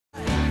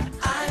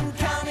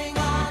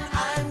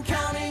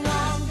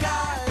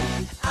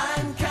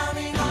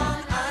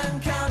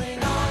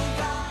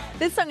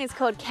This song is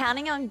called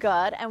Counting on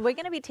God, and we're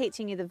going to be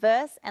teaching you the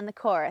verse and the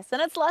chorus.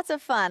 And it's lots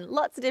of fun,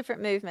 lots of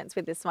different movements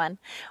with this one.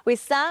 We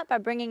start by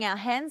bringing our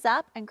hands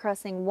up and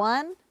crossing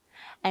 1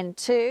 and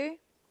 2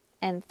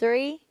 and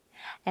 3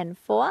 and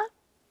 4.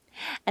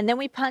 And then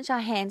we punch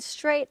our hands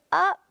straight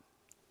up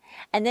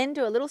and then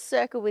do a little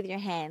circle with your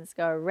hands.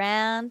 Go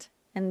around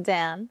and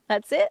down.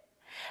 That's it.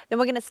 Then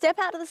we're going to step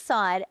out to the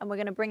side and we're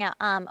going to bring our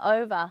arm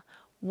over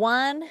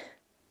 1,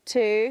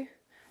 2,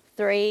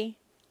 3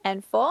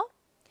 and 4.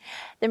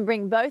 Then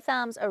bring both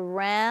arms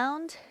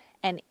around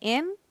and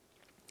in,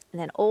 and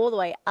then all the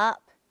way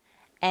up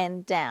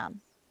and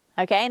down.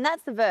 Okay, and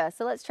that's the verse.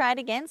 So let's try it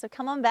again. So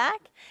come on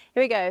back.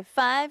 Here we go.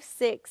 5,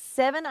 6,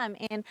 7. I'm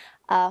in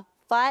a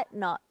fight,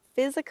 not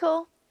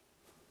physical.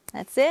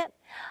 That's it.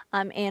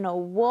 I'm in a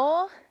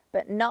war,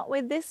 but not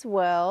with this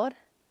world.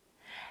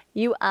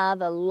 You are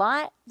the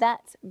light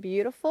that's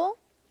beautiful.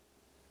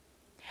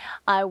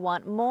 I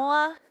want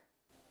more.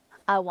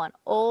 I want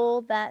all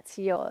that's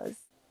yours.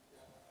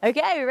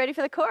 Okay, we're ready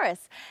for the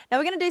chorus. Now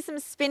we're going to do some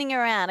spinning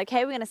around,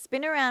 okay? We're going to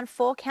spin around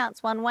 4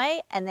 counts one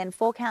way and then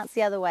 4 counts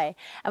the other way.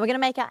 And we're going to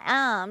make our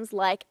arms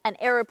like an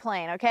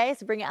aeroplane, okay?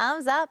 So bring your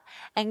arms up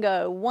and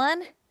go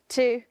 1,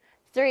 2,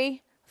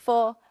 3,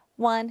 4,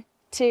 1,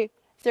 2,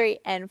 3,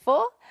 and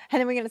 4.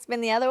 And then we're going to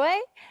spin the other way.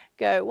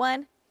 Go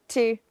 1,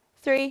 2,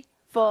 3,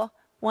 4,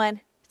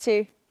 1,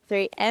 2,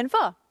 3, and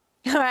 4.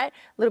 All right,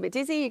 a little bit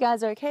dizzy. You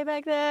guys are okay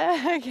back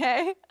there?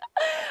 Okay.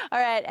 All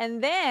right,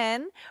 and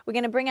then we're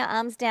going to bring our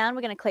arms down.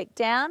 We're going to click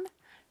down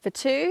for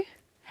 2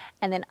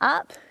 and then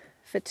up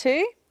for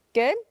 2.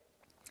 Good.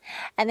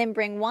 And then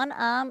bring one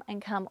arm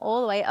and come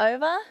all the way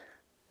over.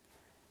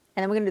 And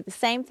then we're going to do the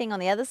same thing on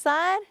the other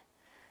side.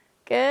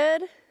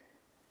 Good.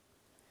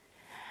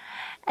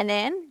 And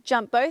then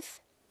jump both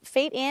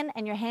feet in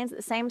and your hands at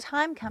the same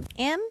time. Come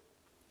in.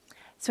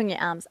 Swing your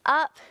arms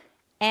up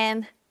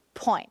and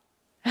point.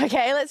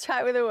 Okay, let's try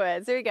it with the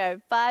words. Here we go.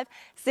 5,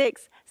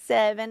 6,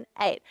 7,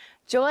 8.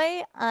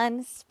 Joy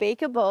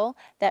unspeakable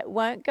that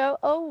won't go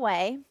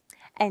away,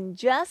 and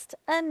just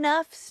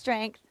enough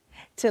strength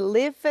to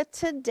live for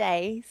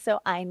today, so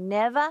I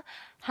never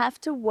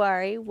have to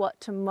worry what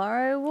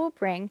tomorrow will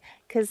bring,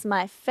 because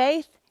my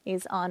faith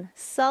is on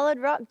solid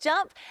rock.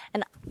 Jump,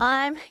 and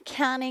I'm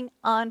counting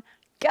on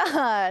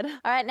God.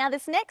 All right, now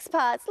this next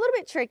part's a little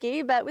bit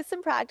tricky, but with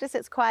some practice,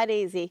 it's quite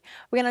easy.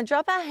 We're going to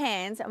drop our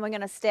hands and we're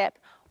going to step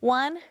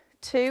 1,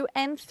 2,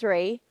 and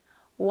 3,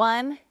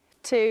 1,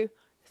 2,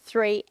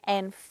 3,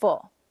 and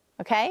 4.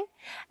 Okay?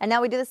 And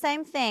now we do the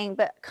same thing,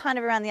 but kind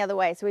of around the other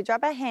way. So we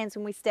drop our hands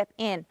when we step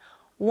in.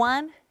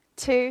 1,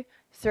 2,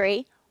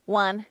 3,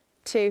 1,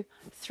 2,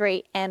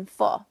 3, and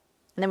 4.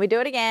 And then we do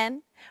it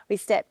again. We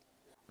step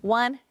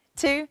 1,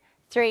 2,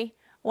 3,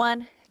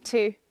 1,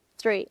 2,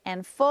 3,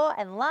 and 4.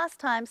 And last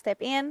time,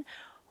 step in.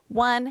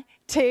 1,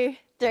 2,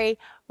 3,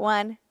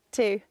 1,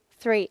 2,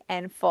 3,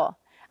 and 4.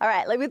 All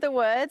right, like with the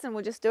words, and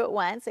we'll just do it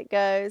once. It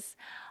goes,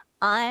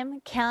 I'm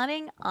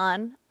counting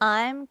on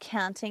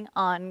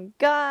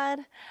God.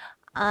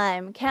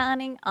 I'm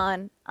counting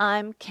on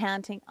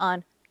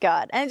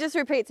God. And it just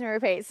repeats and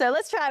repeats. So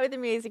let's try it with the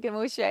music and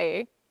we'll show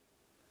you.